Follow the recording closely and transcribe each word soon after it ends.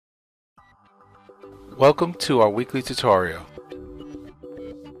Welcome to our weekly tutorial.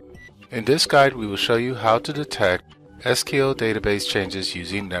 In this guide we will show you how to detect SQL database changes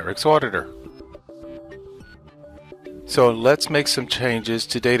using Netwrix Auditor. So let's make some changes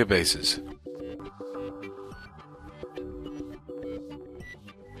to databases.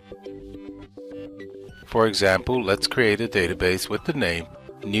 For example, let's create a database with the name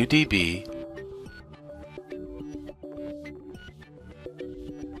NewDB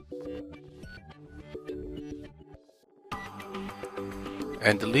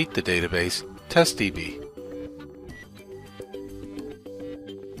and delete the database TestDB.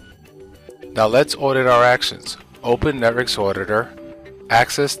 Now let's audit our actions. Open Netwrix Auditor,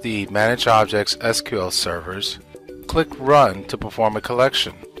 access the Manage Objects SQL servers, click Run to perform a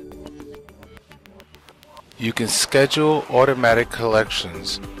collection. You can schedule automatic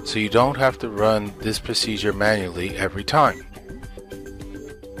collections so you don't have to run this procedure manually every time.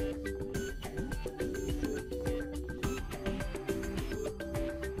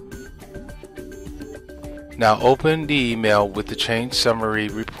 Now open the email with the change summary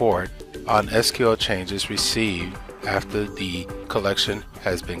report on SQL changes received after the collection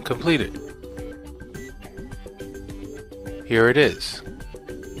has been completed. Here it is.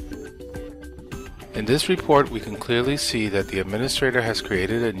 In this report we can clearly see that the administrator has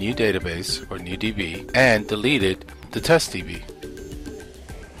created a new database, or NewDB, and deleted the TestDB.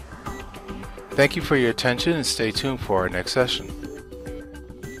 Thank you for your attention and stay tuned for our next session.